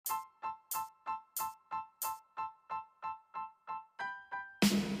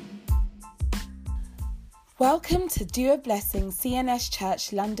Welcome to Do a Blessing CNS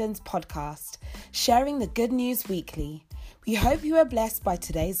Church London's podcast, sharing the good news weekly. We hope you are blessed by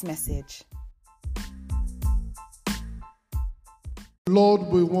today's message. Lord,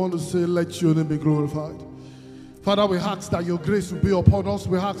 we want to say, let your name be glorified. Father, we ask that your grace will be upon us.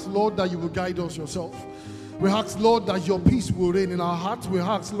 We ask, Lord, that you will guide us yourself. We ask, Lord, that your peace will reign in our hearts. We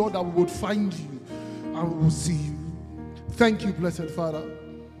ask, Lord, that we would find you and we will see you. Thank you, blessed Father.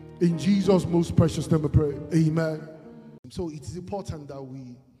 In Jesus' most precious name we pray. Amen. So it is important that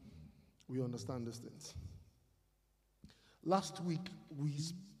we understand these things. Last week, we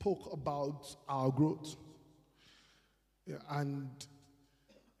spoke about our growth. Yeah, and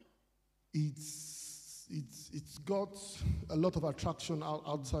it's got a lot of attraction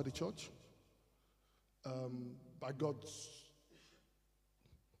outside the church. I got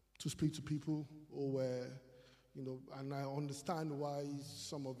to speak to people who were, and I understand why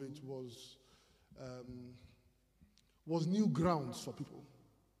some of it was new grounds for people.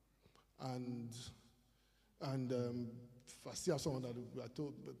 And I still have someone that I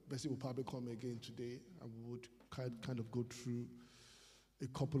thought Bessie will probably come again today and we would kind of go through a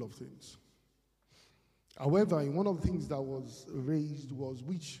couple of things. However, one of the things that was raised was,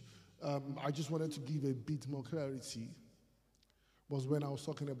 which I just wanted to give a bit more clarity, was when I was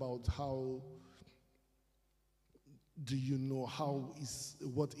talking about how do you know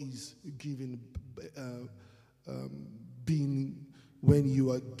what is giving, being when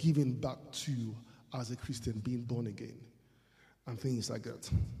you are given back to as a Christian, being born again, and things like that.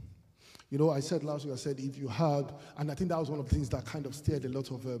 I said last week, if you had, and I think that was one of the things that kind of stirred a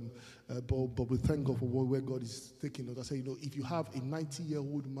lot of, but we thank God for where God is taking us. I said, if you have a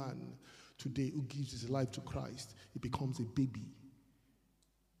 90-year-old man today who gives his life to Christ, he becomes a baby.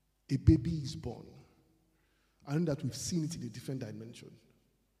 A baby is born. I know that we've seen it in a different dimension.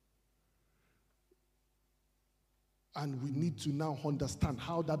 And we need to now understand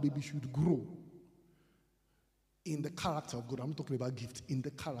how that baby should grow in the character of God. I'm not talking about gift, in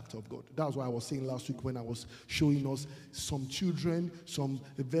the character of God. That's why I was saying last week when I was showing us some children,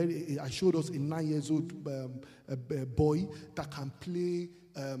 I showed us a 9-year-old boy that can play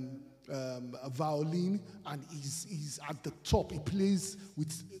a violin, and he's at the top. He plays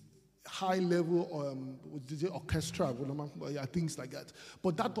with high level orchestra, things like that.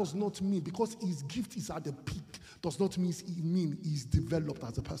 But that does not mean, because his gift is at the peak, does not mean he's developed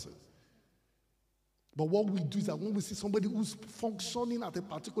as a person. But what we do is that when we see somebody who's functioning at a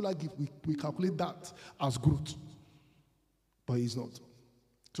particular gift, we calculate that as growth. But he's not.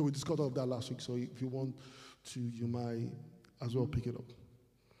 So we discussed all of that last week. So if you want to, you might as well pick it up.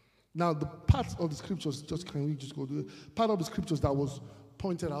 Now, the part of the scriptures, can we just go to it? Part of the scriptures that was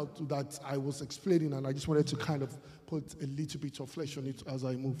pointed out that I was explaining, and I just wanted to kind of put a little bit of flesh on it as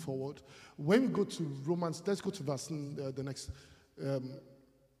I move forward. When we go to Romans, let's go to verse the next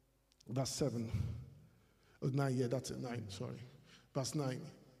verse 7. Oh, 9, yeah, that's it, 9, sorry. Verse 9.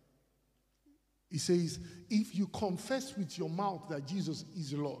 He says, if you confess with your mouth that Jesus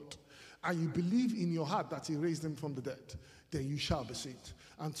is Lord, and you believe in your heart that he raised him from the dead, then you shall be saved.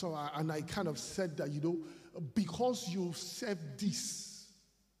 And so I kind of said that, because you said this,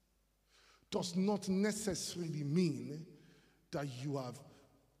 does not necessarily mean that you have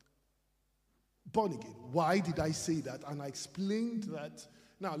born again. Why did I say that? And I explained that.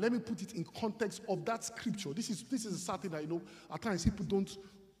 Now, let me put it in context of that scripture. This is something that, at times people don't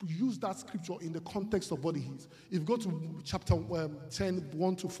use that scripture in the context of what it is. If you go to chapter 10,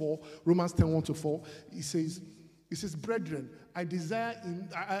 1 to 4, Romans 10, 1 to 4, it says, brethren, I desire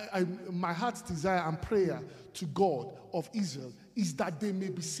my heart's desire and prayer to God of Israel is that they may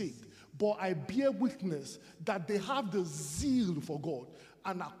be saved. But I bear witness that they have the zeal for God,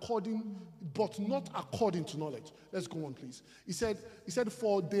 but not according to knowledge. Let's go on, please. He said,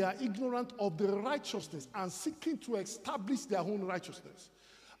 for they are ignorant of the righteousness and seeking to establish their own righteousness,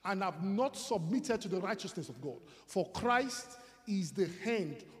 and have not submitted to the righteousness of God. For Christ is the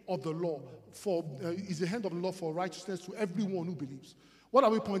hand of the law for righteousness to everyone who believes. What are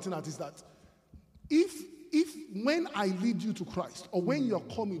we pointing at is that if when I lead you to Christ, or when you're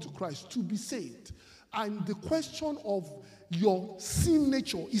coming to Christ to be saved, and the question of your sin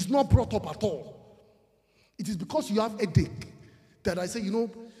nature is not brought up at all, it is because you have headache that I say,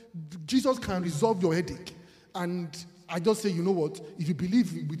 Jesus can resolve your headache. And I just say, what? If you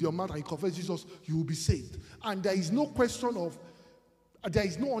believe with your mouth and you confess Jesus, you will be saved. And there is no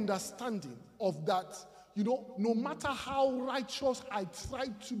understanding of that. No matter how righteous I try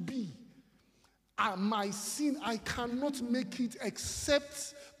to be, my sin, I cannot make it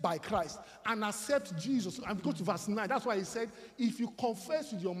except by Christ. and accept Jesus. And go to verse 9. That's why he said, if you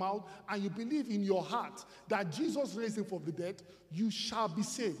confess with your mouth and you believe in your heart that Jesus raised him from the dead, you shall be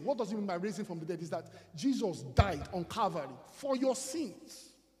saved. What does it mean by raising from the dead? Is that Jesus died on Calvary for your sins.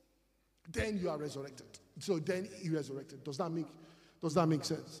 Then you are resurrected. So then he resurrected. Does that make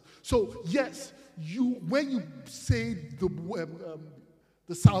sense? So yes, when you say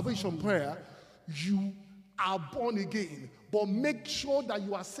the salvation prayer, you are born again. But make sure that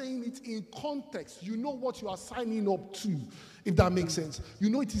you are saying it in context. You know what you are signing up to, if that makes sense. You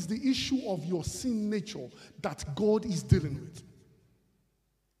know it is the issue of your sin nature that God is dealing with.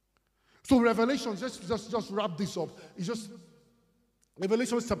 So Revelation, just wrap this up. It's just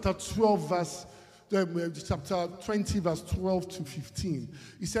Revelation chapter 12, chapter 20, verse 12 to 15.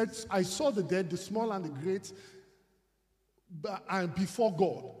 He said, I saw the dead, the small and the great, and before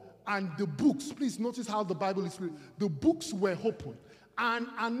God. And the books, please notice how the Bible is written. The books were open, and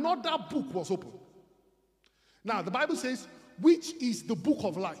another book was open. Now, the Bible says, which is the book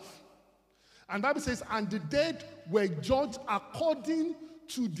of life. And the Bible says, and the dead were judged according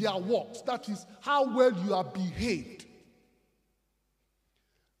to their works. That is, how well you are behaved.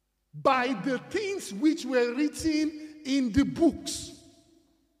 By the things which were written in the books.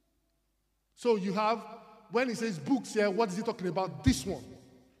 So you have, when he says books here, what is he talking about? This one.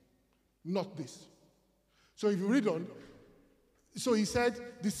 Not this. So if you read on, so he said,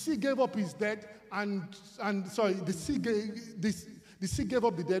 the sea gave up his dead, the sea gave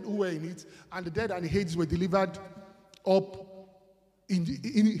up the dead who were in it, and the dead and the Hades were delivered up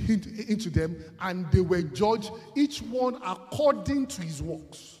into them, and they were judged, each one according to his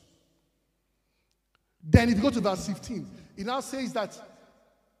works. Then if you go to verse 15, it now says that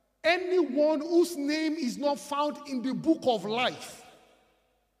anyone whose name is not found in the book of life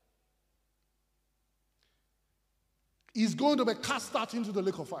is going to be cast out into the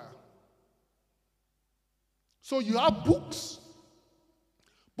lake of fire. So you have books,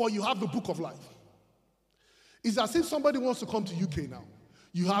 but you have the book of life. It's as if somebody wants to come to UK now.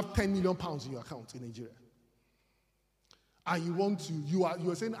 You have 10 million pounds in your account in Nigeria. And you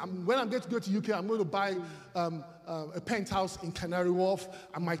are saying, when I'm going to go to UK, I'm going to buy a penthouse in Canary Wharf,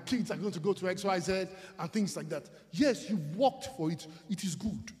 and my kids are going to go to XYZ and things like that. Yes, you've worked for it. It is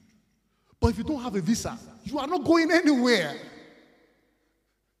good. But if you don't have a visa, you are not going anywhere.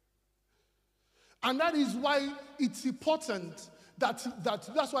 And that is why it's important that's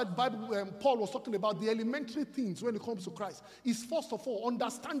why the Bible, Paul was talking about the elementary things when it comes to Christ. Is first of all,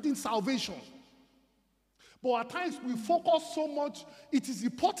 understanding salvation. But at times we focus so much, it is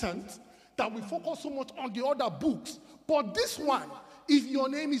important that we focus so much on the other books. But this one, if your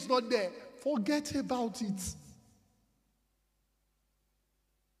name is not there, forget about it.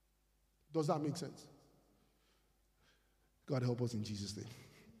 Does that make sense? God help us in Jesus' name.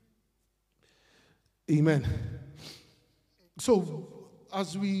 Amen. So,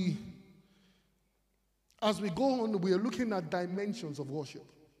 as we go on, we are looking at dimensions of worship.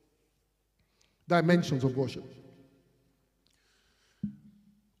 Dimensions of worship.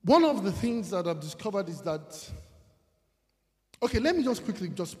 One of the things that I've discovered is that, okay, let me just quickly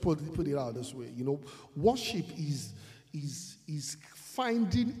put it out this way. You know, worship is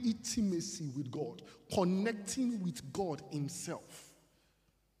finding intimacy with God, connecting with God himself.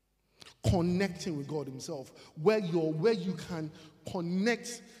 Connecting with God himself, where you can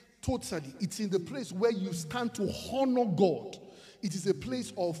connect totally. It's in the place where you stand to honor God. It is a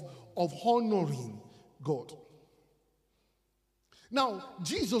place of honoring God. Now,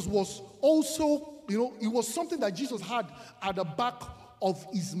 Jesus was also, it was something that Jesus had at the back of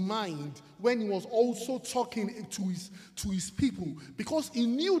his mind when he was also talking to his people, because he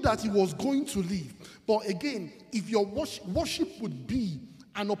knew that he was going to leave. But again, if your worship would be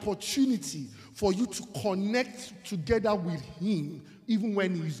an opportunity for you to connect together with him even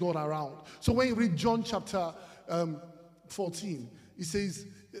when he's not around. So when you read John chapter 14, it says,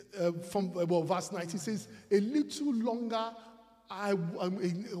 from verse 19, it says, a little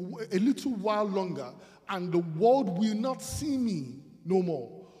while longer, and the world will not see me no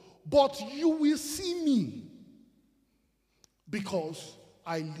more. But you will see me, because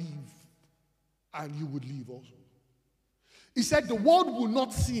I live, and you would live also. He said, the world will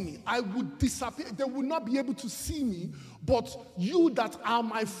not see me. I would disappear. They will not be able to see me. But you that are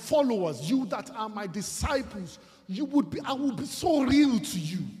my followers, you that are my disciples, I will be so real to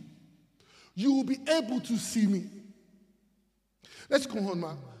you. You will be able to see me. Let's go on,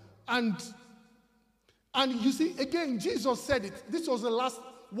 man. And you see, again, Jesus said it. This was the last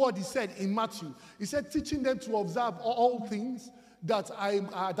word he said in Matthew. He said, teaching them to observe all things that I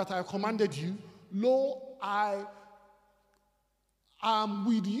commanded you. Lo, I I'm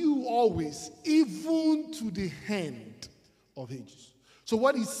with you always, even to the end of ages. So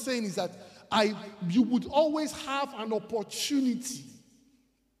what he's saying is that you would always have an opportunity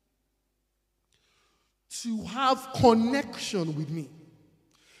to have connection with me.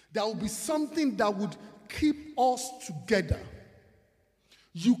 There will be something that would keep us together.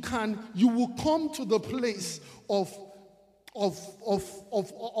 You will come to the place of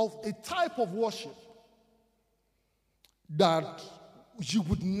a type of worship that you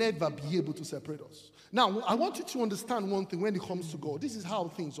would never be able to separate us. Now, I want you to understand one thing when it comes to God. This is how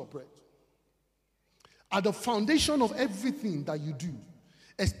things operate. At the foundation of everything that you do,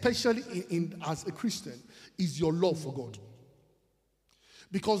 especially as a Christian, is your love for God.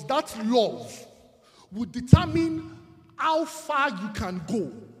 Because that love would determine how far you can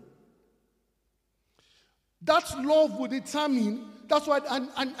go. That love will determine, that's why,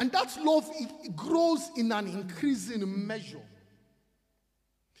 and that love, it grows in an increasing measure.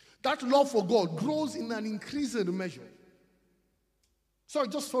 That love for God grows in an increasing measure. Sorry,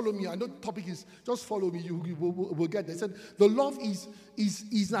 just follow me. I know the topic is, just follow me. We'll get there. It said, the love is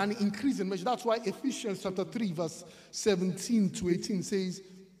an increasing measure. That's why Ephesians chapter 3, verse 17 to 18 says,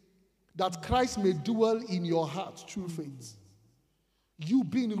 that Christ may dwell in your heart through faith. You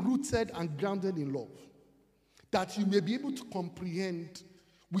being rooted and grounded in love, that you may be able to comprehend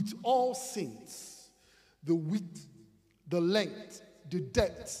with all saints the width, the length, the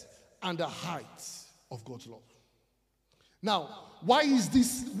depth, and the height of God's love. Now, why is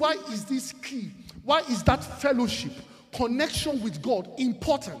this key? Why is that fellowship, connection with God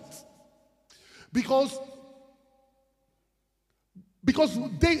important? Because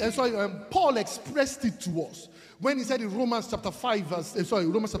Paul expressed it to us when he said in Romans chapter 8,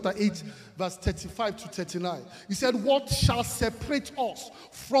 verse 35 to 39. He said, what shall separate us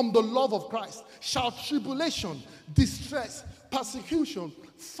from the love of Christ? Shall tribulation, distress, persecution,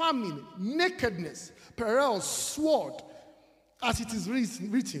 famine, nakedness, peril, sword, as it is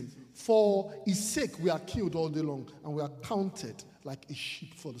written, for his sake we are killed all day long, and we are counted like a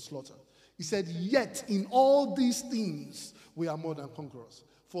sheep for the slaughter. He said, yet in all these things we are more than conquerors,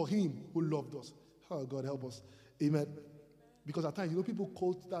 for him who loved us. Oh, God help us. Amen. Because at times, people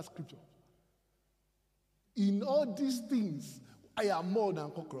quote that scripture. In all these things, I am more than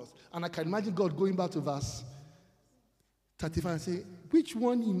conquerors. And I can imagine God going back to verse 35 and say, which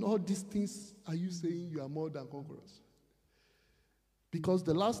one in all these things are you saying you are more than conquerors? Because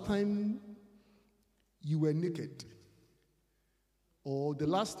the last time you were naked, or the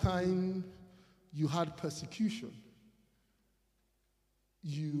last time you had persecution,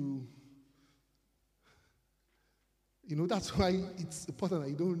 that's why it's important that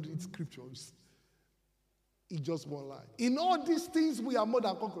you don't read scriptures in just one line. In all these things, we are more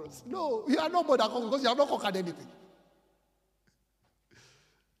than conquerors. No, we are not more than conquerors because you have not conquered anything.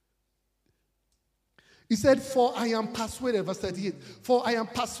 He said, for I am persuaded, verse 38, for I am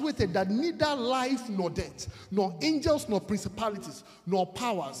persuaded that neither life nor death, nor angels nor principalities, nor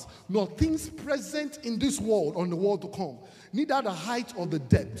powers, nor things present in this world or in the world to come, neither the height or the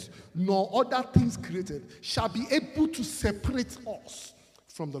depth, nor other things created, shall be able to separate us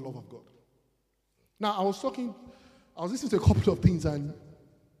from the love of God. Now, I was listening to a couple of things, and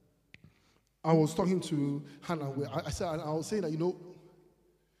I was talking to Hannah. I was saying that,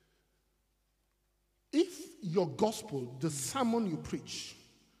 if your gospel, the sermon you preach,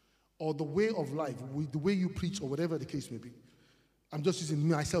 or the way of life, the way you preach, or whatever the case may be, I'm just using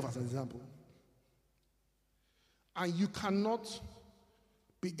myself as an example, and you cannot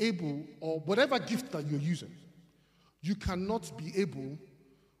be able, or whatever gift that you're using, you cannot be able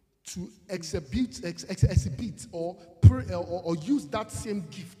to exhibit or pray or use that same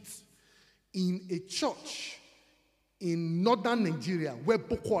gift in a church in northern Nigeria, where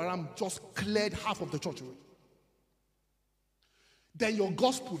Boko Haram just cleared half of the church away, then your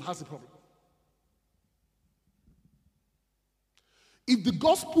gospel has a problem. If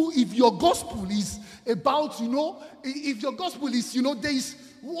your gospel is about, if your gospel is, there is,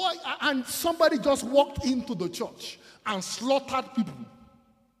 and somebody just walked into the church and slaughtered people,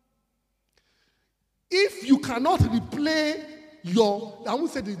 if you cannot replay I won't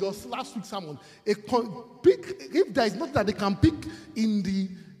say this last week's sermon, if there is not that they can pick in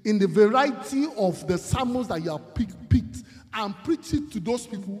the variety of the sermons that you have picked and preach it to those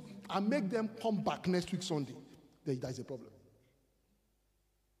people and make them come back next week Sunday, there is a problem.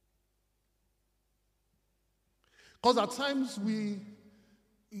 Because at times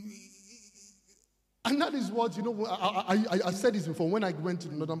and that is what, I said this before when I went to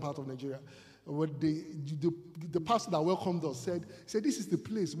the northern part of Nigeria. What the pastor that welcomed us said, this is the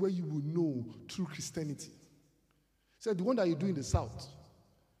place where you will know true Christianity. Said the one that you do in the south,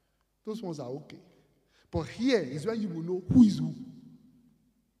 those ones are okay. But here is where you will know who is who.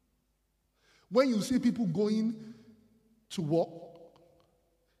 When you see people going to work,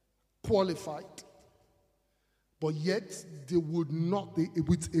 qualified, but yet they would not,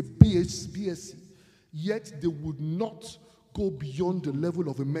 with a BSc, yet they would not go beyond the level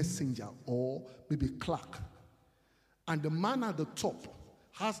of a messenger or maybe a clerk. And the man at the top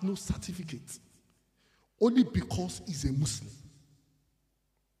has no certificate, only because he's a Muslim.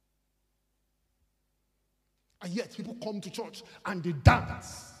 And yet people come to church and they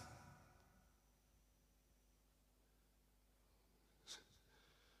dance.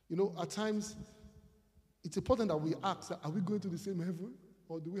 You know, at times, it's important that we ask, are we going to the same heaven?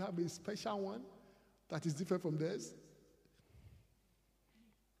 Or do we have a special one that is different from theirs?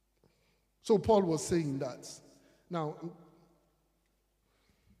 So Paul was saying that. Now,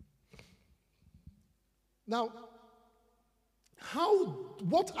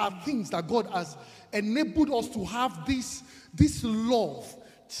 what are things that God has enabled us to have this love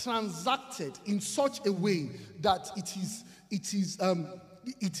transacted in such a way that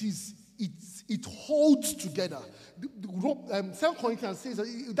it holds together? 2 Corinthians says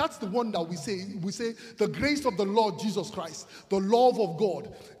that's the one that we say the grace of the Lord Jesus Christ, the love of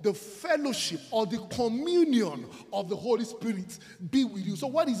God, the fellowship or the communion of the Holy Spirit be with you. So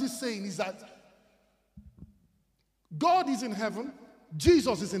what is he saying is that God is in heaven,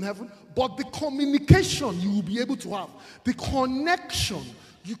 Jesus is in heaven, but the communication you will be able to have, the connection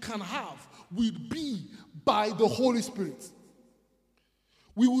you can have will be by the Holy Spirit.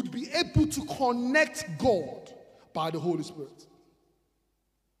 We would be able to connect God by the Holy Spirit.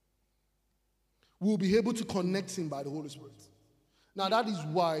 We will be able to connect him by the Holy Spirit. Now that is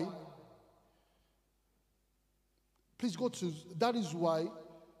why, please go to, that is why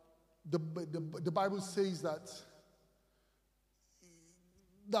the Bible says that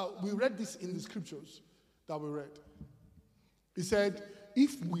we read this in the scriptures that we read. He said,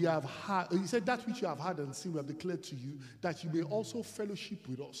 if we have had, he said, that which you have had and seen we have declared to you, that you may also fellowship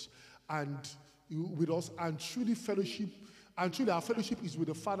with us and truly fellowship, and truly our fellowship is with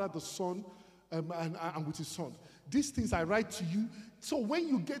the Father, the Son, and with his Son. These things I write to you. So when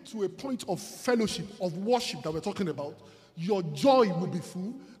you get to a point of fellowship, of worship that we're talking about, your joy will be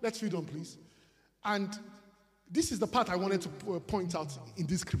full. Let's read on, please. And this is the part I wanted to point out in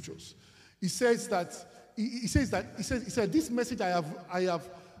these scriptures. He says, this message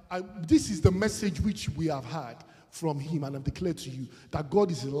this is the message which we have heard from him and I've declared to you, that God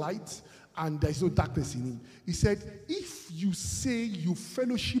is light and there is no darkness in him. He said, if you say you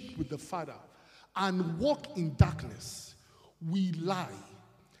fellowship with the Father and walk in darkness, we lie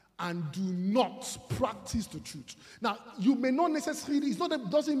and do not practice the truth. Now, you may not necessarily,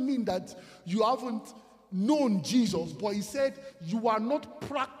 it doesn't mean that you haven't known Jesus, but he said you are not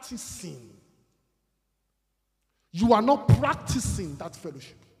practicing. You are not practicing that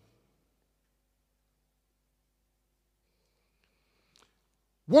fellowship.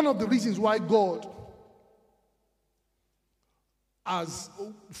 One of the reasons why God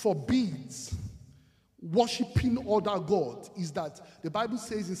forbids worshiping other gods is that the Bible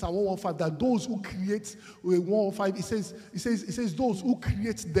says in Psalm 115 that those who create 115, it says those who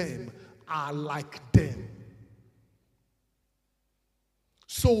create them are like them.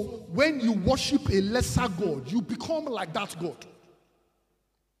 So when you worship a lesser God, you become like that God.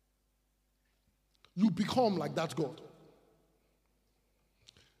 You become like that God.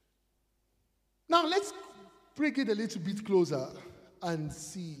 Now let's bring it a little bit closer and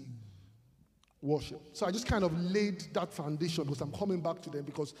see worship. So I just kind of laid that foundation because I'm coming back to them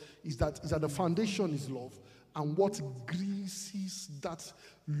because is that the foundation is love. And what greases that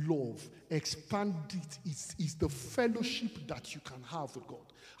love, expand it, is the fellowship that you can have with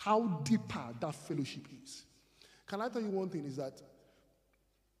God. How deeper that fellowship is. Can I tell you one thing is that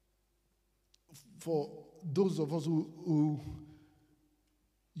for those of us who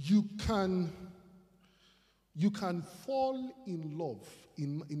you can fall in love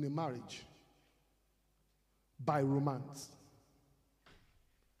in a marriage by romance.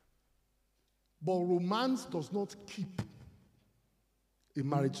 But romance does not keep a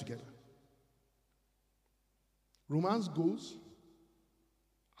marriage together. Romance goes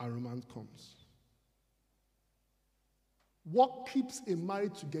and romance comes. What keeps a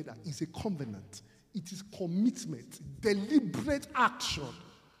marriage together is a covenant. It is commitment, deliberate action.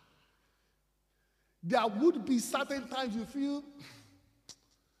 There would be certain times you feel,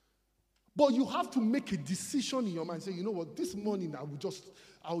 but you have to make a decision in your mind. Say, you know what, this morning I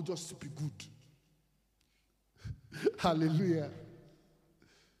will just be good. Hallelujah.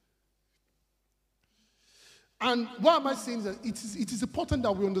 And why am I saying that? It is important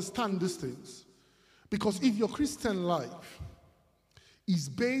that we understand these things. Because if your Christian life is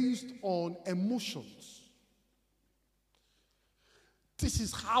based on emotions, this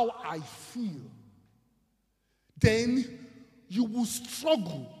is how I feel, then you will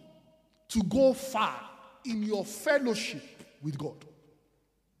struggle to go far in your fellowship with God.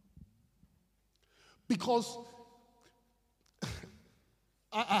 Because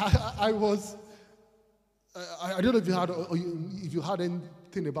I don't know if you heard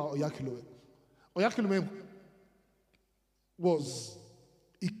anything about Oyakhilome. Oyakhilome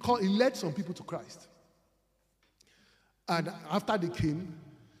he led some people to Christ. And after they came,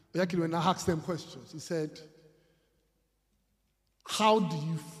 Oyakhilome asked them questions. He said, how do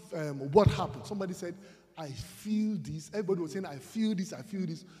you, what happened? Somebody said, I feel this. Everybody was saying, I feel this, I feel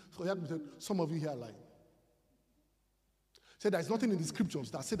this. So Oyakhilome said, some of you here are lying. Said there's nothing in the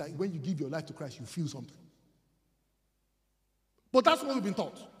scriptures that said that when you give your life to Christ, you feel something. But that's what we've been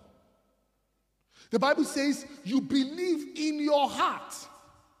taught. The Bible says you believe in your heart.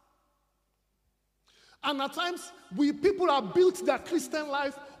 And at times, people have built their Christian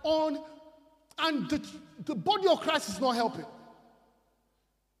life on, and the body of Christ is not helping.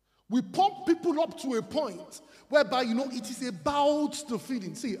 We pump people up to a point whereby, it is about the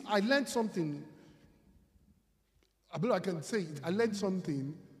feeling. See, I learned something. I believe I can say it. I learned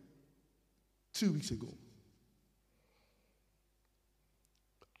something 2 weeks ago.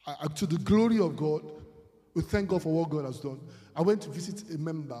 To the glory of God, we thank God for what God has done. I went to visit a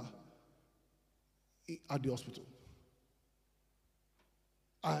member at the hospital.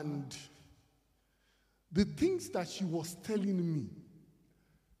 And the things that she was telling me,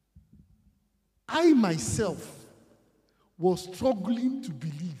 I myself was struggling to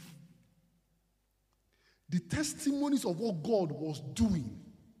believe. The testimonies of what God was doing.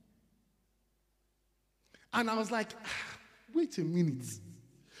 And I was like, wait a minute.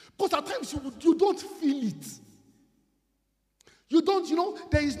 Because at times you don't feel it. You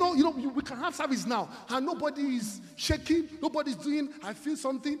don't, there is no, we can have service now, and nobody is shaking, nobody's doing, I feel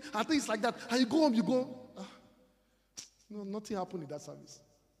something, and things like that. And you go home, no, nothing happened in that service.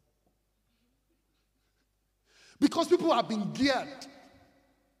 Because people have been geared.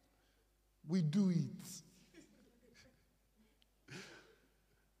 We do it.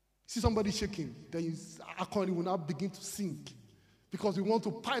 See somebody shaking, then accordingly will now begin to sink. Because we want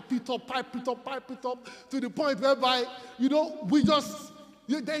to pipe it up to the point whereby, we just,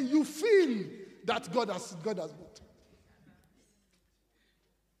 then you feel that God has moved.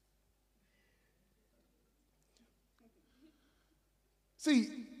 See,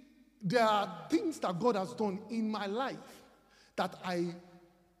 there are things that God has done in my life that I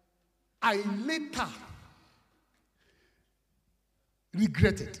later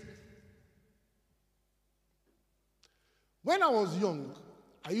regretted. When I was young,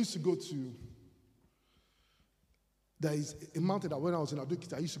 I used to go to, there is a mountain that when I was in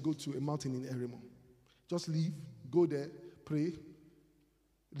Adokita, I used to go to a mountain in Eremo. Just leave, go there, pray,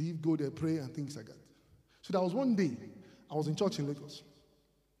 leave, go there, pray, and things like that. So there was one day, I was in church in Lagos,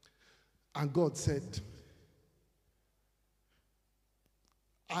 and God said,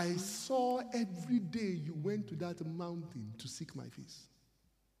 I saw every day you went to that mountain to seek my face.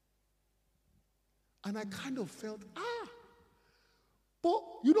 And I kind of felt, but,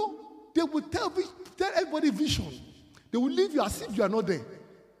 they will tell everybody vision. They will leave you as if you are not there.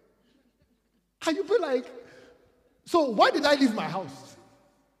 And you feel like, so why did I leave my house?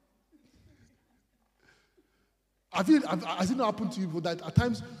 Has it not happened to you that at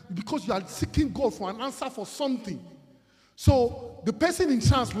times, because you are seeking God for an answer for something, so the person in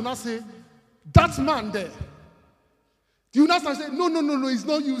chance will not say, that man there. You will not say, no, it's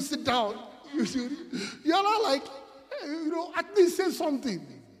not you, sit down. You're not like, at least say something.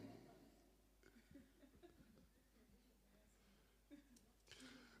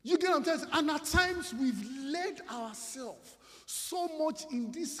 You get what I'm saying? And at times we've led ourselves so much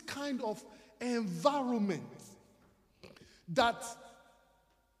in this kind of environment that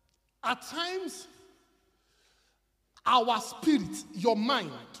at times our spirit, your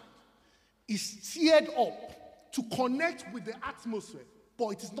mind, is stirred up to connect with the atmosphere, but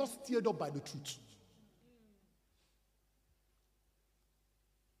it is not stirred up by the truth.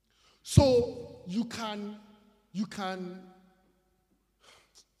 So you can,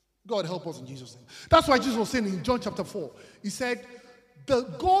 God help us in Jesus' name. That's why Jesus was saying in John chapter 4, he said, the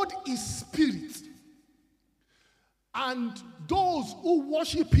God is spirit, and those who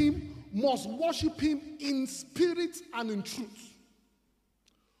worship him must worship him in spirit and in truth.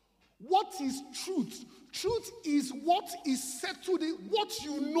 What is truth? Truth is what is settled in what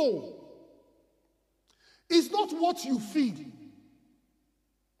you know. It's not what you feel.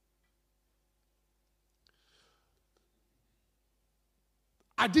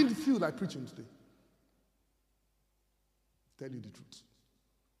 I didn't feel like preaching today. Tell you the truth.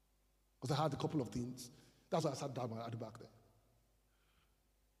 Because I had a couple of things. That's why I sat down at the back there.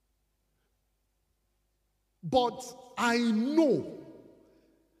 But I know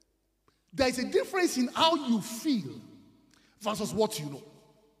there's a difference in how you feel versus what you know.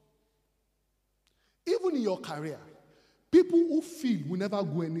 Even in your career, people who feel will never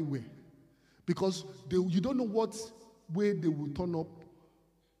go anywhere because you don't know what way they will turn up.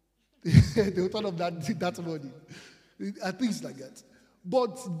 They will turn up that money. And things like that.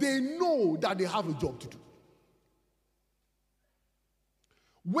 But they know that they have a job to do.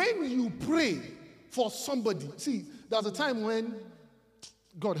 When you pray for somebody, see, there's a time when,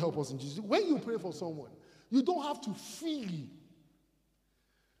 God help us in Jesus, when you pray for someone, you don't have to feel.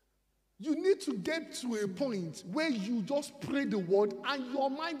 You need to get to a point where you just pray the word and your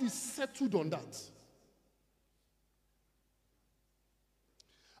mind is settled on that.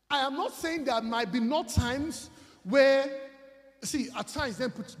 I am not saying there might be not times where, see, at times,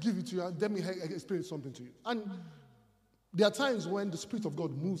 give it to you, let me explain something to you. And there are times when the Spirit of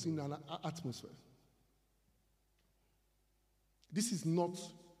God moves in an atmosphere. This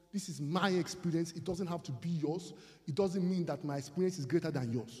is my experience. It doesn't have to be yours. It doesn't mean that my experience is greater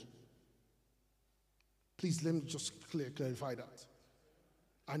than yours. Please, let me just clarify that.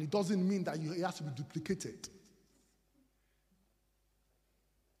 And it doesn't mean that it has to be duplicated.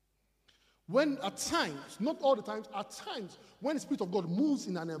 When at times, not all the times, at times, when the Spirit of God moves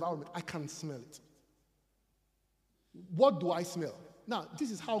in an environment, I can smell it. What do I smell? Now,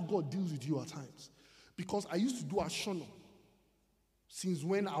 this is how God deals with you at times. Because I used to do Ashono since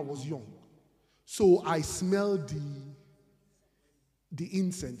when I was young. So I smell the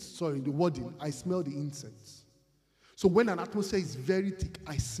incense. Sorry, the wording. I smell the incense. So when an atmosphere is very thick,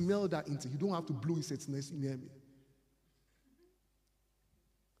 I smell that incense. You don't have to blow incense near me.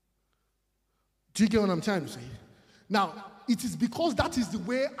 Do you get what I'm trying to say? Now, it is because that is the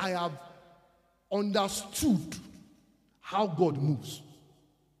way I have understood how God moves.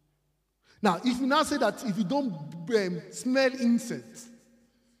 Now, if you now say that if you don't smell incense,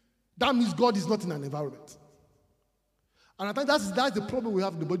 that means God is not in an environment. And I think that's the problem we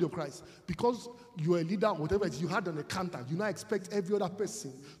have in the body of Christ. Because you're a leader, whatever it is, you had an encounter, you now expect every other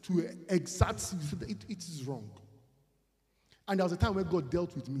person to exact it is wrong. And there was a time when God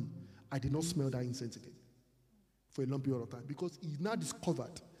dealt with me. I did not smell that incense again for a long period of time because he now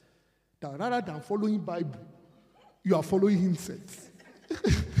discovered that rather than following Bible, you are following incense.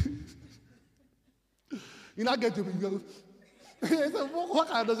 You now get to me, you go, what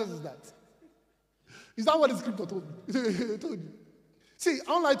kind of nonsense is that? Is that what the scripture told you? See, I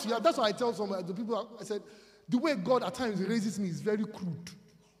don't lie to you. That's why I tell some of the people, I said, the way God at times raises me is very crude.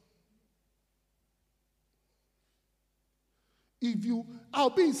 I'll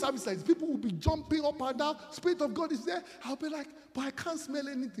be in service like this, people will be jumping up and down, Spirit of God is there. I'll be like, but I can't smell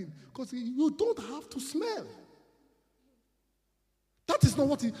anything. Because you don't have to smell. That is not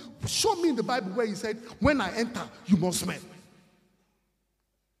what he showed me in the Bible where he said, when I enter, you must smell.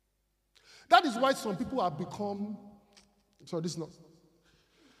 That is why some people have become, this is not.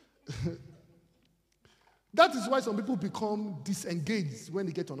 That is why some people become disengaged when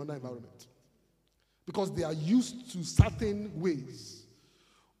they get to another environment. Because they are used to certain ways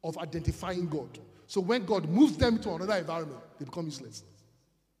of identifying God. So when God moves them to another environment, they become useless.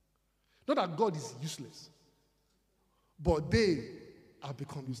 Not that God is useless, but they have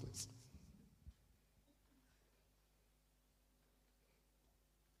become useless.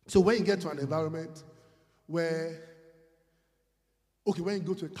 So when you get to an environment where, when you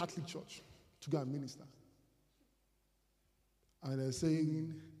go to a Catholic church to go and minister, and they're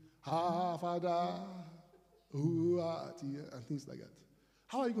saying, Our Father, who art here, and things like that.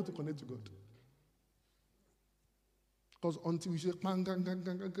 How are you going to connect to God? Because until you say,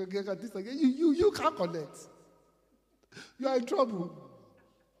 this like you can't connect. You are in trouble.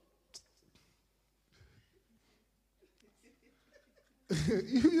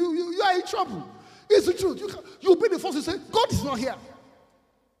 you are in trouble. It's the truth. You'll be the first to say, God is not here.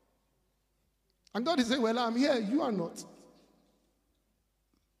 And God is saying, well, I'm here. You are not.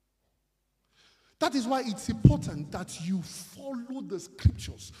 That is why it's important that you follow the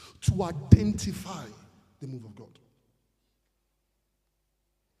scriptures to identify the move of God.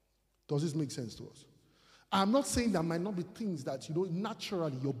 Does this make sense to us? I'm not saying there might not be things that,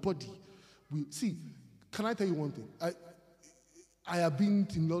 naturally your body will. See, can I tell you one thing? I have been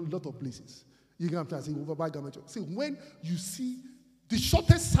in a lot of places. You can say, over by government. See, when you see the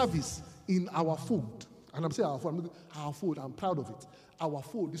shortest service in our fold, And I'm saying our fold. Our fold, I'm proud of it. Our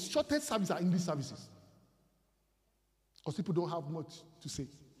fold, the shortest services are English services. Because people don't have much to say.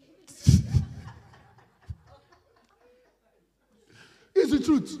 It's the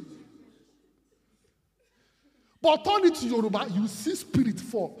truth. But turn it to Yoruba, you see spirit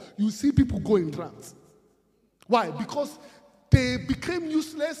fall. You see people go in trance. Why? Because they became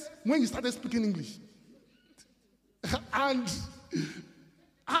useless when you started speaking English. and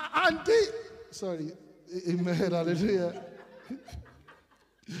they, sorry, amen, hallelujah.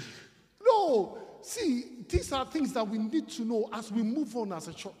 No, see, these are things that we need to know as we move on as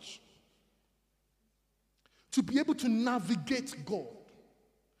a church. To be able to navigate God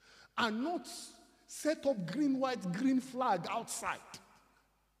and not set up green, white, green flag outside.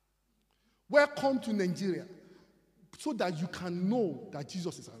 Welcome to Nigeria, so that you can know that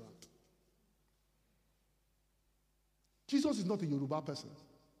Jesus is around. Jesus is not a Yoruba person.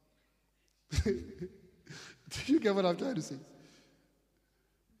 Do you get what I'm trying to say?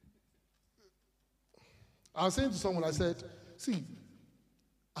 I was saying to someone, I said, see,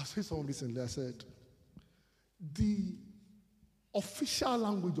 I said to someone recently, I said, the official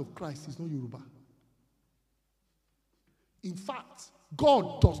language of Christ is not Yoruba. In fact,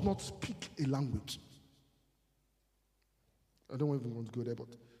 God does not speak a language. I don't even want to go there, but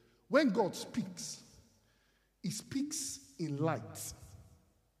when God speaks, He speaks in light.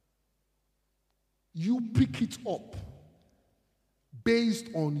 You pick it up based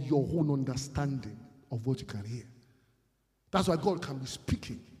on your own understanding of what you can hear. That's why God can be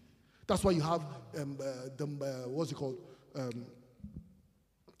speaking. That's why you have what's it called?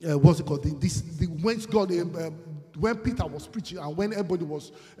 When Peter was preaching and when everybody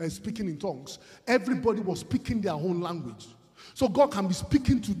was speaking in tongues, everybody was speaking their own language. So God can be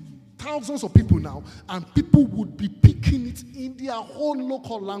speaking to thousands of people now, and people would be picking it in their own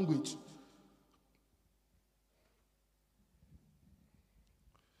local language.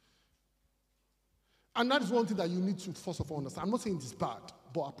 And that is one thing that you need to first of all understand. I'm not saying it's bad,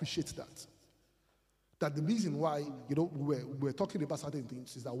 but appreciate that. That the reason why, we're talking about certain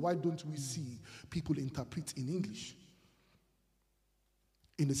things is that why don't we see people interpret in English?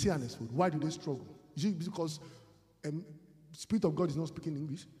 In the CNS food, why do they struggle? Is it because Spirit of God is not speaking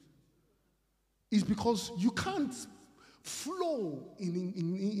English? It's because you can't flow in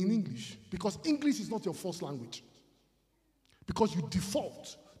English, because English is not your first language. Because you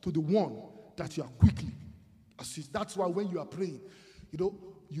default to the one that you are quickly. That's why when you are praying,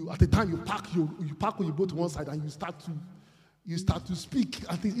 you at the time you park when you go to one side and you start to speak.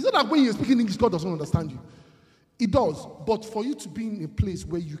 It's not that when you're speaking English, God doesn't understand you. It does, but for you to be in a place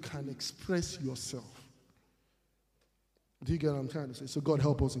where you can express yourself. Do you get what I'm trying to say? So God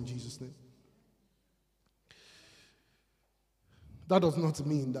help us in Jesus' name. That does not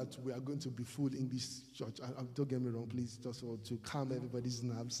mean that we are going to be full English church. Don't get me wrong, please. Just want to calm everybody's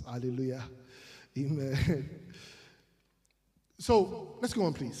nerves. Hallelujah. Amen. So, let's go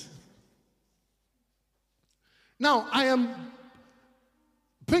on, please. Now, I am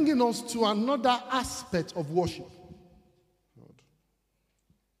bringing us to another aspect of worship.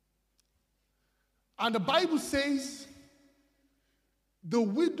 And the Bible says, the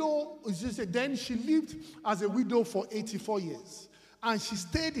widow, then she lived as a widow for 84 years. And she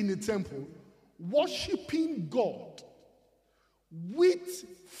stayed in the temple, worshiping God with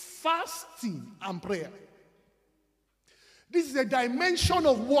fasting and prayer. This is a dimension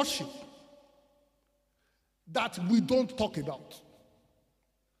of worship that we don't talk about.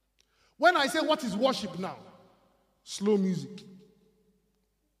 When I say what is worship now? Slow music.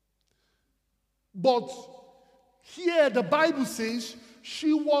 But here the Bible says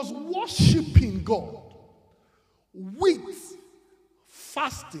she was worshiping God with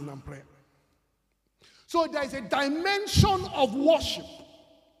fasting and prayer. So there is a dimension of worship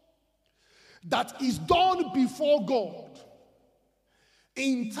that is done before God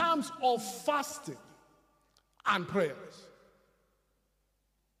in terms of fasting and prayers.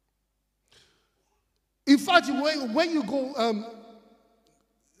 In fact, when you go,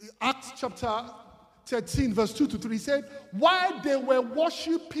 Acts chapter 13, verse 2 to 3 said, while they were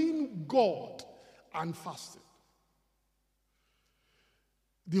worshiping God and fasting,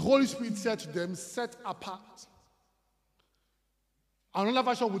 the Holy Spirit said to them, set apart. Another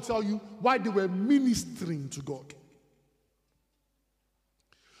version will tell you why they were ministering to God.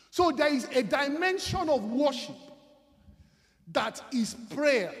 So there is a dimension of worship that is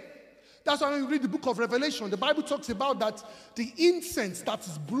prayer. That's why when you read the book of Revelation, the Bible talks about that the incense that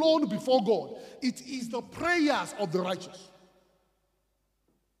is blown before God, it is the prayers of the righteous.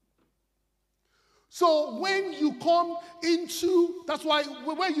 So when you come into, that's why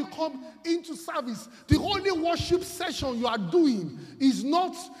when you come into service, the only worship session you are doing is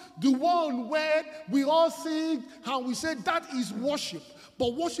not the one where we all sing and we say that is worship.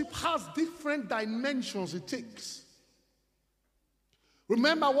 But worship has different dimensions it takes.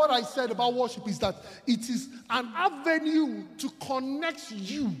 Remember what I said about worship is that it is an avenue to connect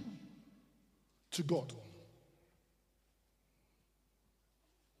you to God.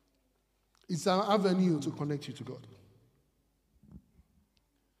 It's an avenue to connect you to God.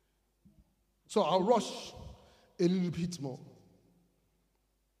 So I'll rush a little bit more.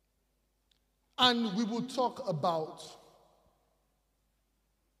 And we will talk about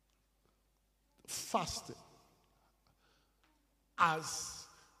fasting as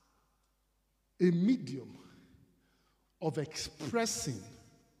a medium of expressing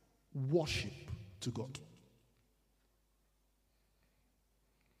worship to God.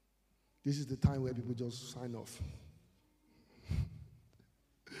 This is the time where people just sign off.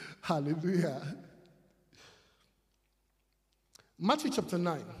 Hallelujah. Matthew chapter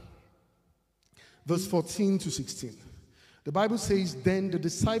 9, verse 14 to 16. The Bible says, then the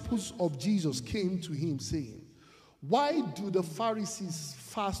disciples of Jesus came to him saying, why do the Pharisees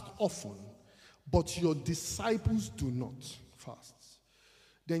fast often, but your disciples do not fast?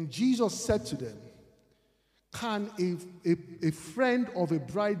 Then Jesus said to them, can a friend of a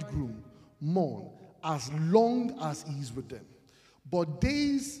bridegroom mourn as long as he is with them? But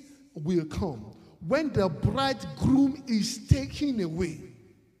days will come when the bridegroom is taken away,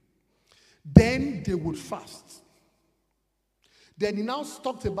 then they would fast. Then he now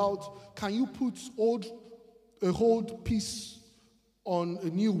talked about, can you put a old piece on a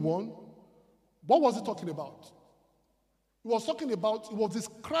new one? What was he talking about? He was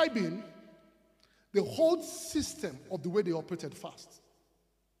describing the whole system of the way they operated fast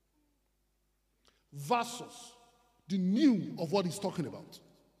versus the new of what he's talking about.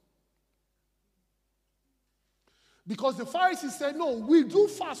 Because the Pharisees said, no, we do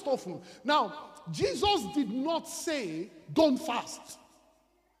fast often. Now, Jesus did not say, don't fast.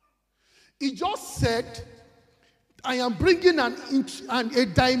 He just said, I am bringing a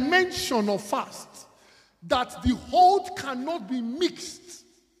dimension of fast that the old cannot be mixed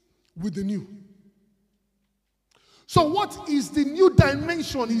with the new. So what is the new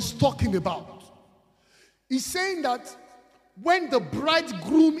dimension he's talking about? He's saying that when the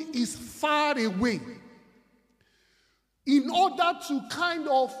bridegroom is far away, in order to kind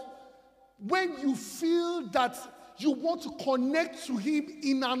of, when you feel that you want to connect to him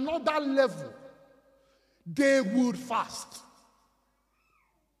in another level, they would fast.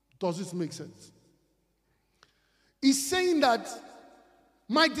 Does this make sense? He's saying that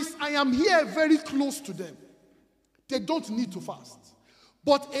I am here very close to them. They don't need to fast.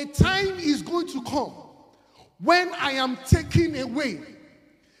 But a time is going to come when I am taken away.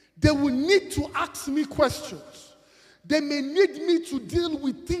 They will need to ask me questions. They may need me to deal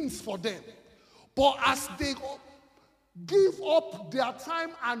with things for them. But as they give up their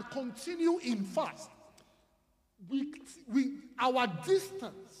time and continue in fast, our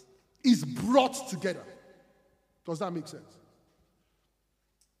distance is brought together. Does that make sense?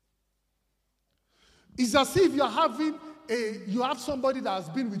 It's as if you have somebody that has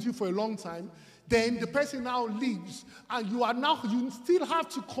been with you for a long time, then the person now leaves, and you still have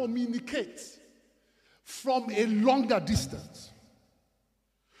to communicate from a longer distance.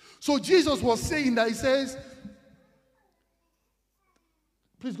 So Jesus was saying that, he says,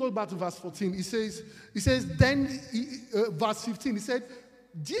 please go back to verse 14. He says, verse 15, he said,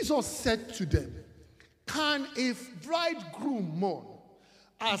 Jesus said to them, can a bridegroom mourn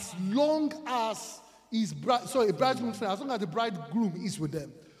as long as a bridegroom friend, as long as the bridegroom is with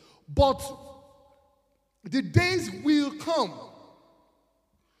them? But the days will come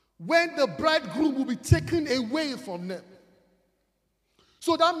when the bridegroom will be taken away from them.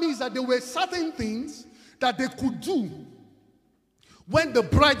 So that means that there were certain things that they could do when the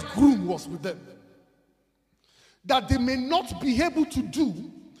bridegroom was with them that they may not be able to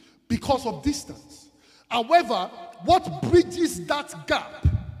do because of distance. However, what bridges that gap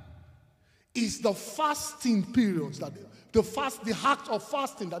is the fasting periods, the act of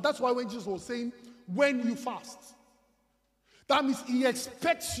fasting. That's why when Jesus was saying, when you fast, that means he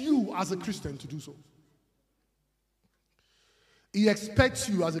expects you as a Christian to do so. He expects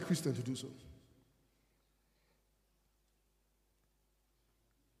you as a Christian to do so.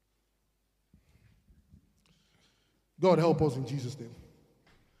 God help us in Jesus' name.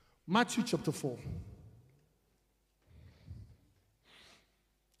 Matthew chapter 4.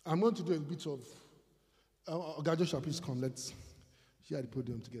 I'm going to do a bit of, God Joshua, please come. Let's share the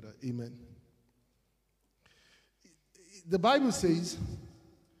podium together. Amen. The Bible says,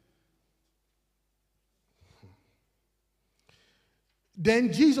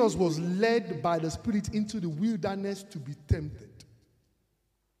 then Jesus was led by the Spirit into the wilderness to be tempted.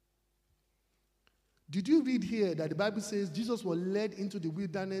 Did you read here that the Bible says Jesus was led into the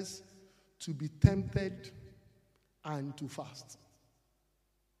wilderness to be tempted and to fast?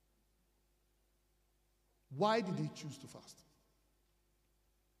 Why did he choose to fast?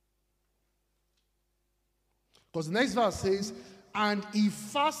 Because the next verse says, and he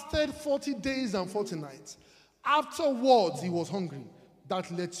fasted 40 days and 40 nights. Afterwards, he was hungry. That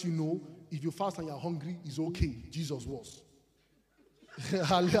lets you know if you fast and you're hungry, it's okay. Jesus was.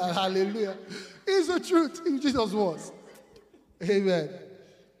 Hallelujah. It's the truth. Jesus was. Amen.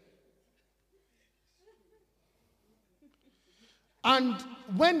 And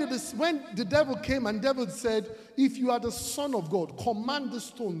when the devil came and the devil said, if you are the Son of God, command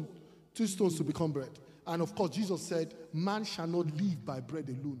two stones to become bread. And of course, Jesus said, man shall not live by bread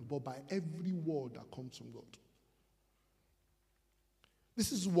alone, but by every word that comes from God.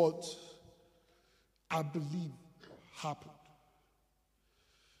 This is what I believe happened.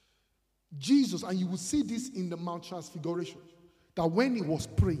 Jesus, and you will see this in the Mount Transfiguration, that when he was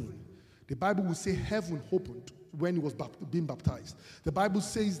praying, the Bible will say heaven opened when he was being baptized. The Bible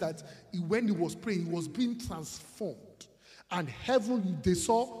says that when he was praying, he was being transformed. And heaven, they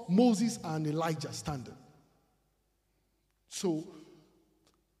saw Moses and Elijah standing. So,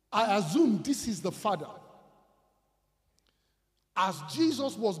 I assume this is the Father. As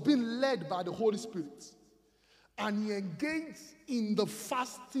Jesus was being led by the Holy Spirit, and he engaged in the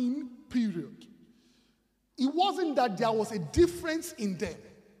fasting period, it wasn't that there was a difference in them,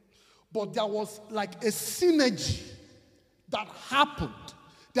 but there was like a synergy that happened.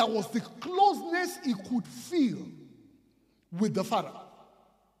 There was the closeness he could feel with the Father.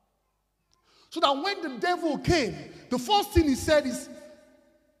 So that when the devil came, the first thing he said is,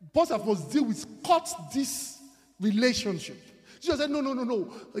 both of us deal with, cut this relationship. Jesus said,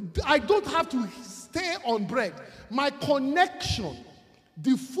 no. I don't have to stay on bread. My connection,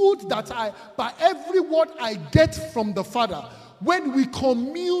 the food that by every word I get from the Father, when we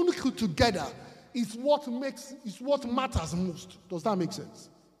commune together, is what matters most. Does that make sense?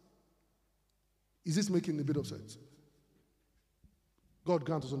 Is this making a bit of sense? God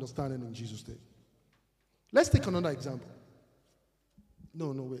grant us understanding in Jesus' name. Let's take another example.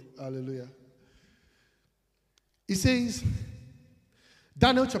 No, wait. Hallelujah. It says,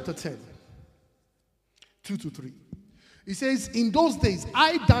 Daniel chapter 10, 2-3. It says, in those days,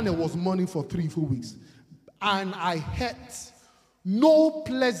 I, Daniel, was mourning for 3 full weeks, and I ate no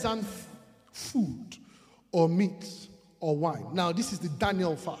pleasant food or meat or wine. Now, this is the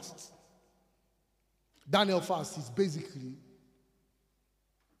Daniel fast. Daniel fast is basically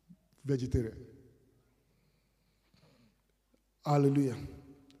vegetarian. Hallelujah.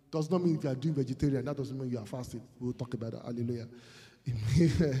 Does not mean if you are doing vegetarian, that doesn't mean you are fasting. We'll talk about that. Hallelujah.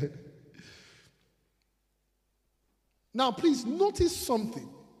 Now, please notice something.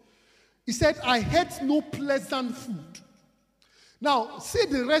 He said, I ate no pleasant food. Now, see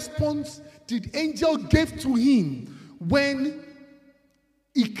the response the angel gave to him when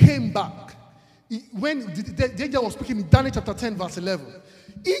he came back. When the angel was speaking in Daniel chapter 10, verse 11,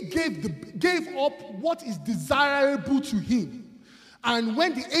 he gave up what is desirable to him. And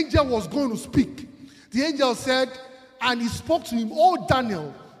when the angel was going to speak, the angel said, and he spoke to him, "Oh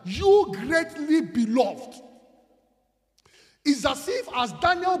Daniel, you greatly beloved." It's as if as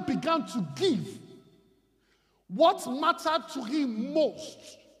Daniel began to give what mattered to him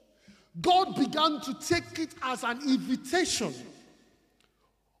most, God began to take it as an invitation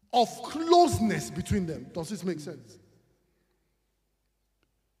of closeness between them. Does this make sense?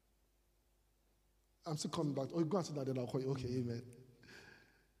 I'm still coming back. Oh, go and say that, then I'll call you. Okay, amen.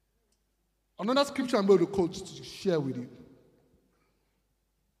 Another scripture I'm going to quote to share with you.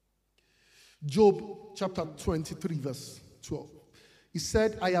 Job chapter 23, verse 12. He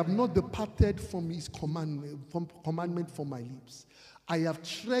said, I have not departed from his commandment from my lips. I have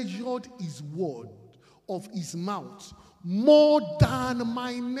treasured his word of his mouth more than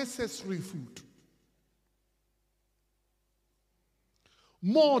my necessary food.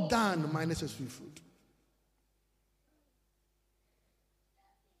 More than my necessary food.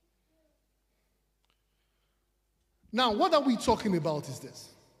 Now, what are we talking about is this.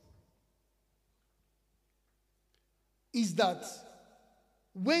 Is that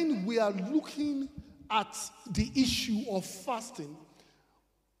when we are looking at the issue of fasting,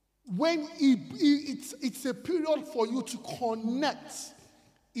 when it's a period for you to connect,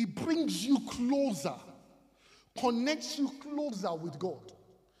 it brings you closer, connects you closer with God.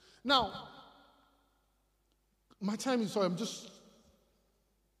 Now, My time is sorry, I'm just.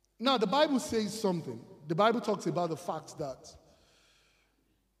 Now, the Bible says something. The Bible talks about the fact that,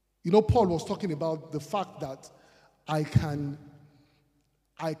 Paul was talking about the fact that I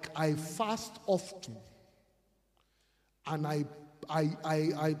fast often, and I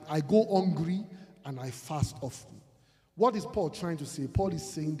go hungry and I fast often. What is Paul trying to say? Paul is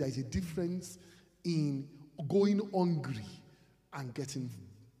saying there is a difference in going hungry and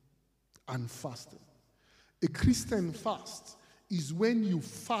fasting. A Christian fast is when you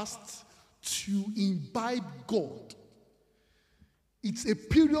fast to imbibe God. It's a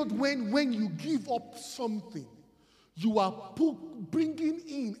period when you give up something, you are bringing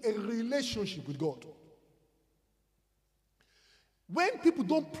in a relationship with God. When people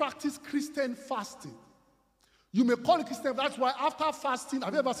don't practice Christian fasting, you may call it Christian. That's why after fasting,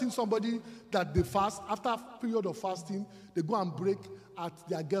 have you ever seen somebody that they fast, after a period of fasting, they go and break at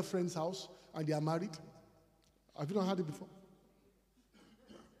their girlfriend's house and they are married? Have you not heard it before?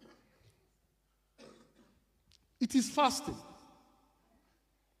 It is fasting.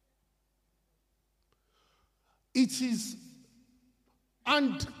 It is,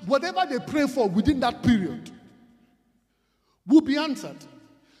 and whatever they pray for within that period will be answered.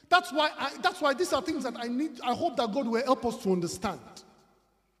 That's why these are things that I hope that God will help us to understand.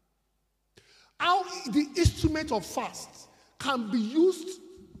 How the instrument of fast can be used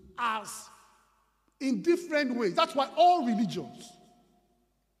as in different ways. That's why all religions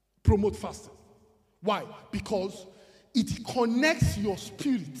promote fasting. Why? Because it connects your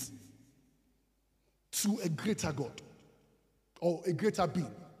spirit to a greater God or a greater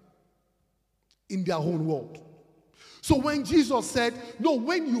being in their own world. So when Jesus said, no,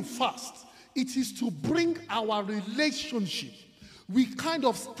 when you fast, it is to bring our relationship. We kind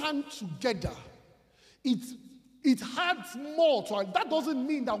of stand together. It adds more to it. That doesn't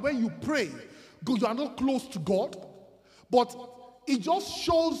mean that when you pray, you are not close to God, but it just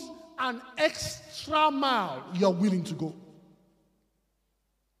shows an extra mile you're willing to go.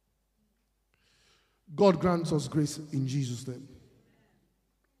 God grants us grace in Jesus' name.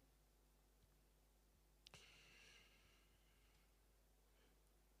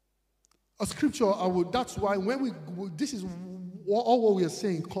 A scripture, that's why when this is all what we are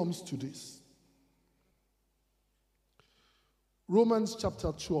saying comes to this. Romans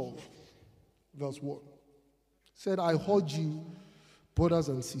chapter 12, verse 1 said, I urge you, brothers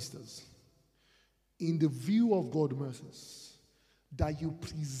and sisters, in the view of God's mercies, that you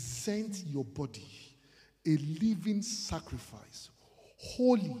present your body a living sacrifice,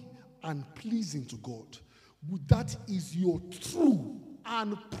 holy and pleasing to God. That is your true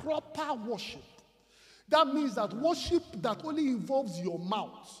and proper worship. That means that worship that only involves your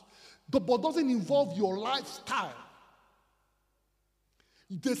mouth, but doesn't involve your lifestyle.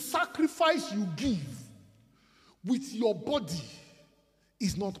 The sacrifice you give with your body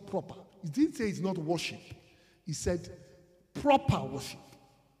is not proper. He didn't say it's not worship. He said proper worship.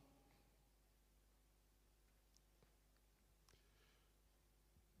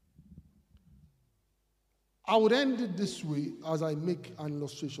 I would end it this way as I make an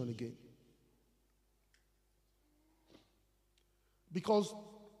illustration again. Because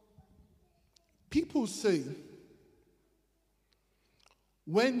people say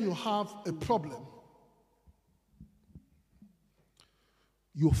when you have a problem,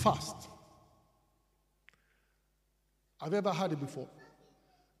 you fast. Have you ever heard it before?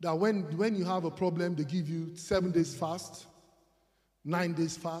 That when you have a problem, they give you 7 days fast, 9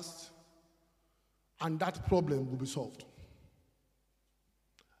 days fast, and that problem will be solved.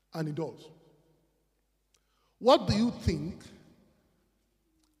 And it does. What do you think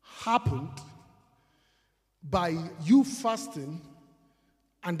happened by you fasting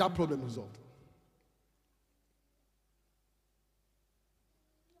and that problem resolved?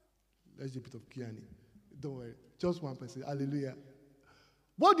 Let's do a bit of Kiani. Don't worry. Just one person. Hallelujah.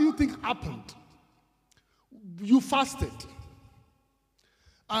 What do you think happened? You fasted.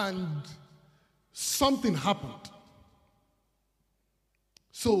 And something happened.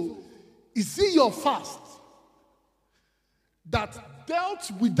 So, is it your fast that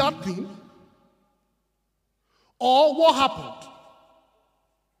dealt with that thing? Or what happened?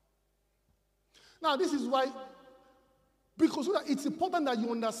 Now, this is why, because it's important that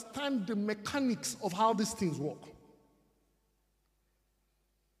you understand the mechanics of how these things work.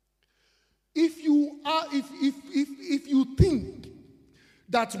 If you think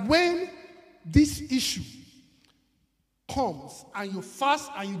that when this issue comes and you fast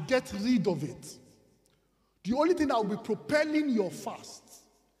and you get rid of it, the only thing that will be propelling your fast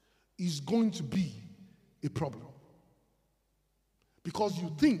is going to be a problem. Because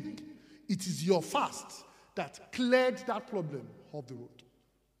you think it is your fast that cleared that problem off the road.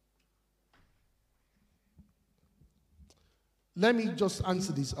 Let me just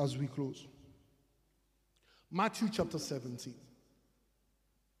answer this as we close. Matthew chapter 17.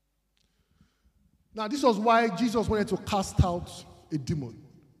 Now, this was why Jesus wanted to cast out a demon.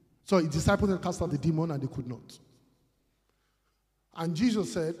 So his disciples had cast out the demon and they could not. And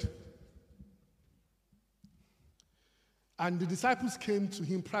Jesus said, and the disciples came to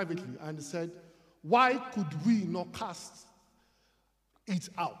him privately and said, why could we not cast it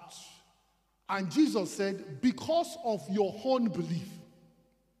out? And Jesus said, because of your unbelief.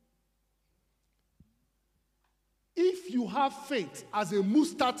 If you have faith as a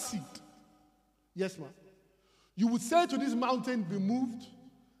mustard seed, yes, ma'am, you would say to this mountain, be moved,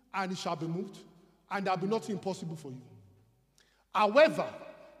 and it shall be moved, and there will be nothing impossible for you. However,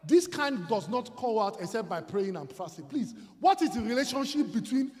 this kind does not come out except by praying and fasting. Please, what is the relationship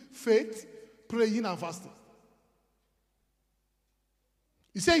between faith, praying, and fasting?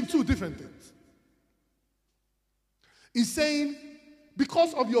 He's saying two different things. He's saying,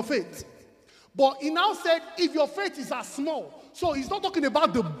 because of your faith. But he now said, if your faith is as small. So he's not talking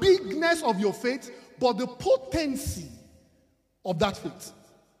about the bigness of your faith, but the potency of that faith.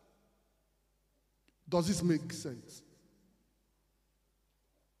 Does this make sense?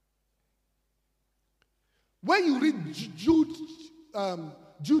 When you read Jude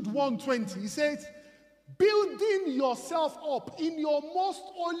 1:20, he says, building yourself up in your most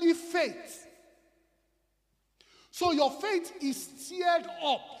holy faith. So your faith is stirred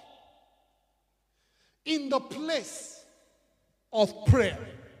up in the place of prayer.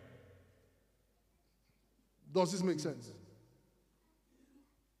 Does this make sense?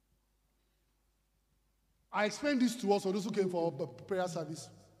 I explained this to us for those who came for our prayer service,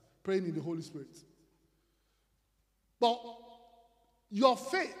 praying in the Holy Spirit. But your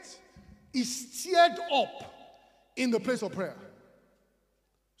faith is stirred up in the place of prayer.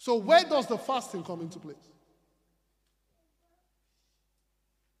 So where does the fasting come into place?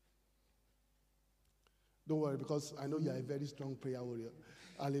 Don't worry, because I know you are a very strong prayer warrior.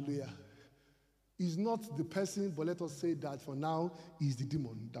 Hallelujah. It's not the person, but let us say that for now, it's the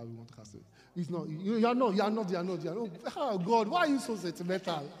demon that we want to cast away. It's not. You are not. Oh, God, why are you so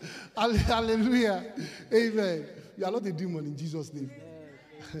sentimental? Hallelujah. Amen. You are not a demon in Jesus' name.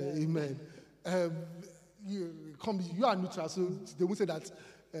 Amen. You are neutral, so they won't say that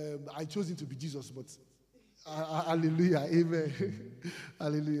I chose him to be Jesus, but hallelujah. Amen.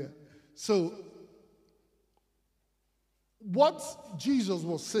 Hallelujah. So, what Jesus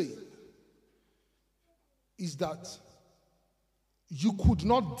was saying is that you could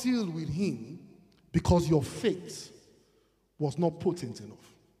not deal with him because your faith was not potent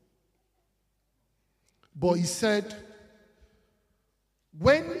enough. But he said,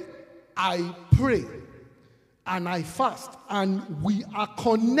 when I pray and I fast and we are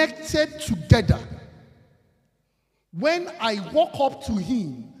connected together, when I walk up to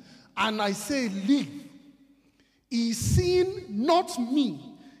him and I say, live, he's seeing not me,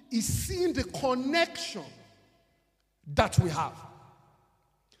 he's seeing the connection that we have.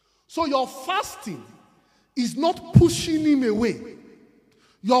 So your fasting is not pushing him away.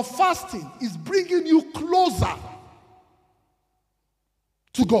 Your fasting is bringing you closer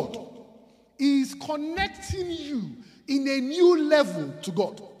to God. He is connecting you in a new level to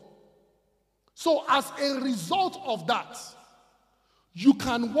God. So as a result of that, you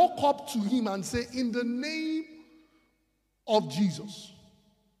can walk up to him and say, in the name of Jesus.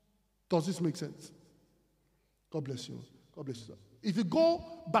 Does this make sense? God bless you. God bless you, sir. If you go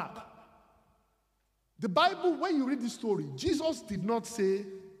back, the Bible, when you read this story, Jesus did not say,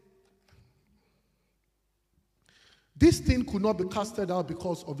 this thing could not be casted out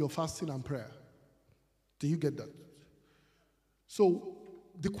because of your fasting and prayer. Do you get that? So,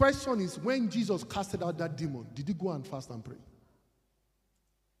 the question is, when Jesus casted out that demon, did he go and fast and pray?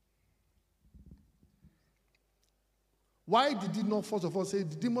 Why did he not first of all say,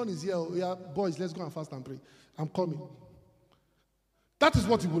 the demon is here, yeah, boys, let's go and fast and pray. I'm coming. That is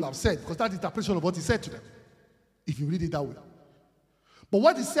what he would have said, because that's the interpretation of what he said to them, if you read it that way. But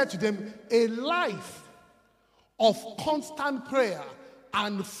what he said to them, a life of constant prayer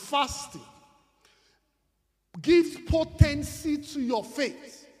and fasting gives potency to your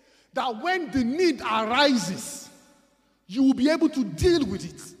faith, that when the need arises, you will be able to deal with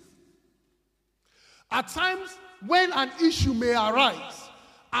it. At times, when an issue may arise,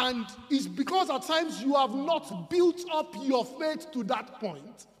 and it's because at times you have not built up your faith to that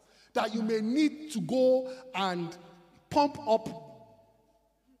point, that you may need to go and pump up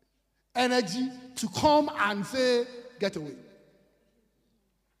energy to come and say, get away.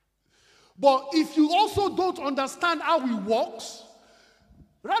 But if you also don't understand how it works,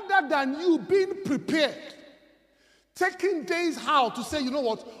 rather than you being prepared, taking days out to say, you know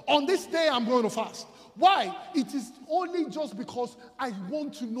what, on this day I'm going to fast. Why? It is only just because I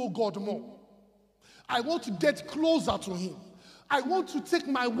want to know God more. I want to get closer to Him. I want to take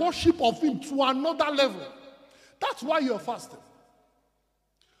my worship of Him to another level. That's why you're fasting.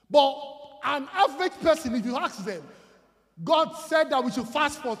 But an average person, if you ask them, God said that we should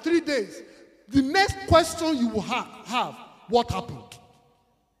fast for 3 days. The next question you will have, what happened?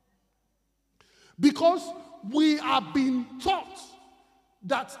 Because we are being taught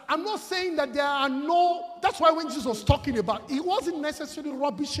that, I'm not saying that there are no, that's why when Jesus was talking about, he wasn't necessarily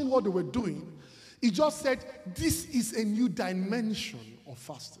rubbishing what they were doing. He just said, this is a new dimension of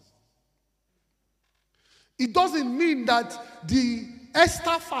fasting. It doesn't mean that the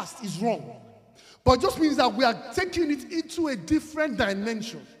Esther fast is wrong, but it just means that we are taking it into a different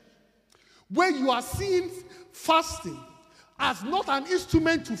dimension, where you are seeing fasting as not an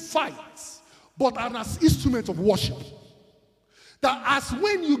instrument to fight, but an instrument of worship. That as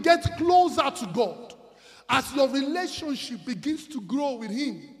when you get closer to God, as your relationship begins to grow with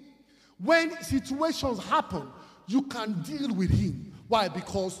Him, when situations happen, you can deal with Him. Why?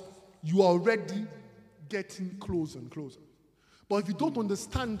 Because you are already getting closer and closer. But if you don't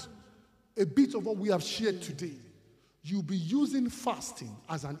understand a bit of what we have shared today, you'll be using fasting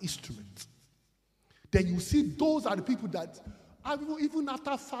as an instrument. Then you see those are the people that, even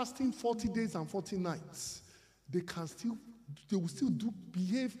after fasting 40 days and 40 nights, they will still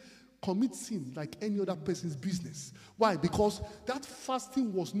behave, commit sin like any other person's business. Why? Because that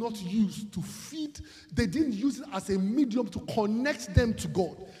fasting was not used to feed. They didn't use it as a medium to connect them to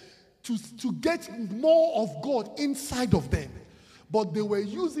God, to get more of God inside of them. But they were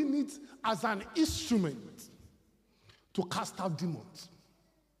using it as an instrument to cast out demons.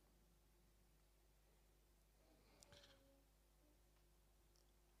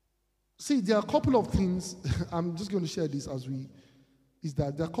 See, there are a couple of things, I'm just going to share this is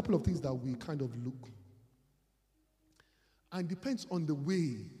that there are a couple of things that we kind of look. And it depends on the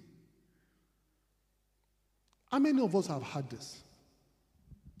way. How many of us have had this?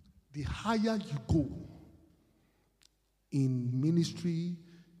 The higher you go in ministry,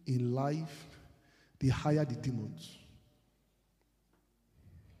 in life, the higher the demons.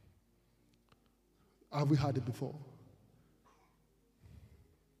 Have we had it before?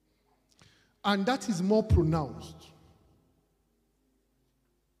 And that is more pronounced.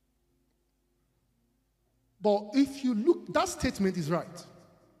 But if you look, that statement is right.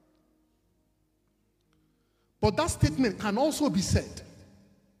 But that statement can also be said.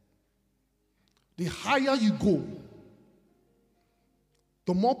 The higher you go,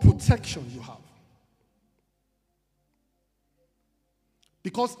 the more protection you have.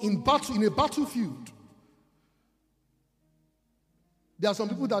 Because in a battlefield, there are some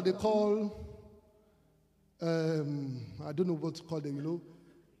people that they call, I don't know what to call them, you know,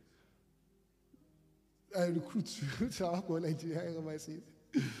 recruits,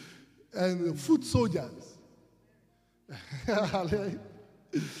 and foot soldiers.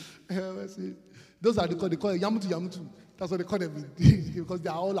 Those are they call Yamutu. That's what they call them because they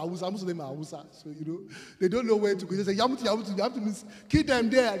are all Hausa. Most of them are Hausa. So, you know, they don't know where to go. They say Yamutu. You have to kill them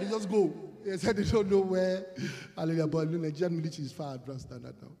there and they just go. They said they don't know where. Hallelujah. But the Nigerian military is far advanced than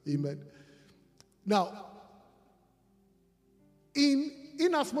that now. Amen. Now, in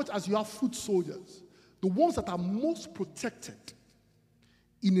as much as you have foot soldiers, the ones that are most protected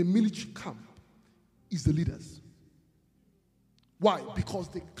in a military camp is the leaders. Why? Because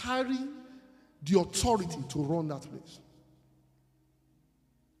they carry the authority to run that place.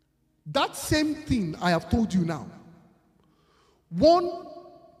 That same thing I have told you now. One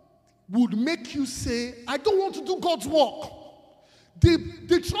would make you say, I don't want to do God's work.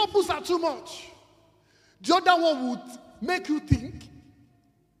 The troubles are too much. The other one would make you think,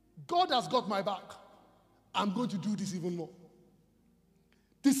 God has got my back. I'm going to do this even more.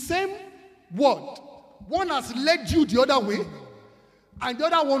 The same word. One has led you the other way, and the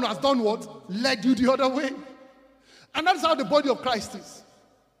other one has done what? Led you the other way. And that's how the body of Christ is.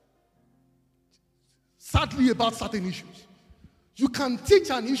 Sadly, about certain issues. You can teach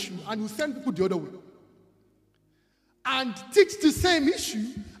an issue and you send people the other way. And teach the same issue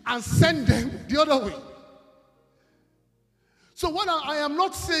and send them the other way. So what I am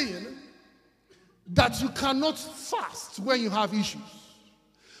not saying that you cannot fast when you have issues.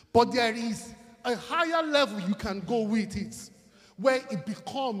 But there is a higher level you can go with it, where it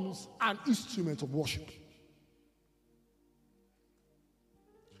becomes an instrument of worship.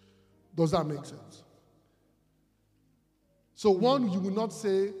 Does that make sense? So one, you will not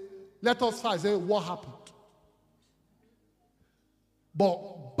say, Let us fast. Say, what happened?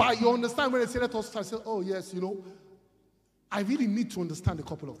 But by your understanding, when they say let us fast, say, oh yes, I really need to understand a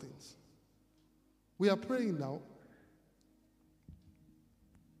couple of things. We are praying now.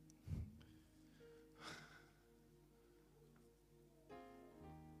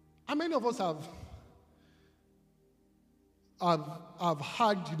 How many of us have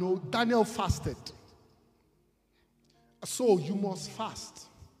had, Daniel fasted. So you must fast.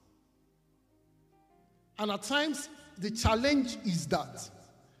 And at times, the challenge is that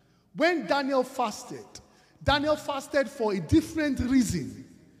when Daniel fasted for a different reason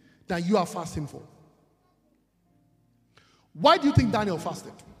than you are fasting for. Why do you think Daniel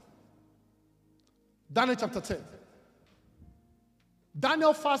fasted? Daniel chapter 10.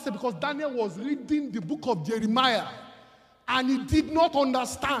 Daniel fasted because Daniel was reading the book of Jeremiah and he did not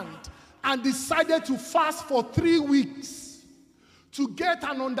understand and decided to fast for 3 weeks to get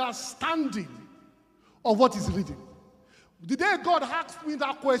an understanding of what he's reading. The day God asked me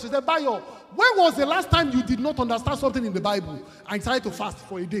that question, he said, Bayo, when was the last time you did not understand something in the Bible and decided to fast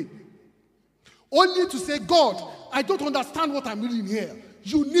for a day? Only to say, God, I don't understand what I'm reading here.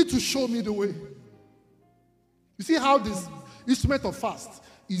 You need to show me the way. You see how this instrument of fast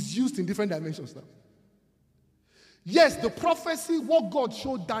is used in different dimensions now. Yes, the prophecy, what God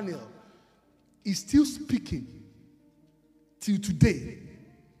showed Daniel, is still speaking till today.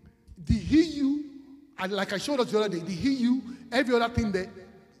 The EU, and like I showed us the other day, the EU, every other thing there,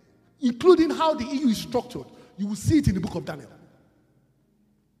 including how the EU is structured, you will see it in the book of Daniel.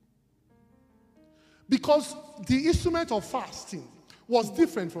 Because the instrument of fasting was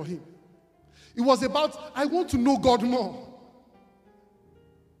different for him. It was about, I want to know God more.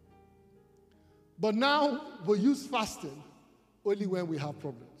 But now we use fasting only when we have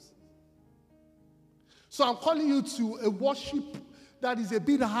problems. So I'm calling you to a worship that is a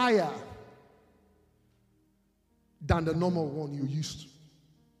bit higher than the normal one you used to.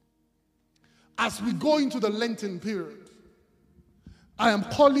 As we go into the Lenten period, I am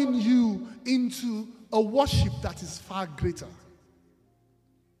calling you into a worship that is far greater.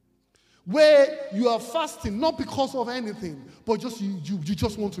 Where you are fasting, not because of anything, but just you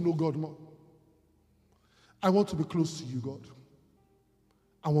just want to know God more. I want to be close to you, God.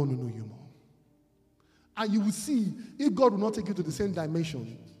 I want to know you more. And you will see, if God will not take you to the same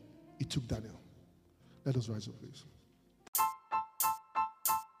dimension, it took Daniel. Let us rise up, please.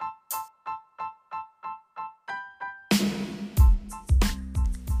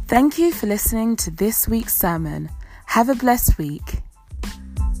 Thank you for listening to this week's sermon. Have a blessed week.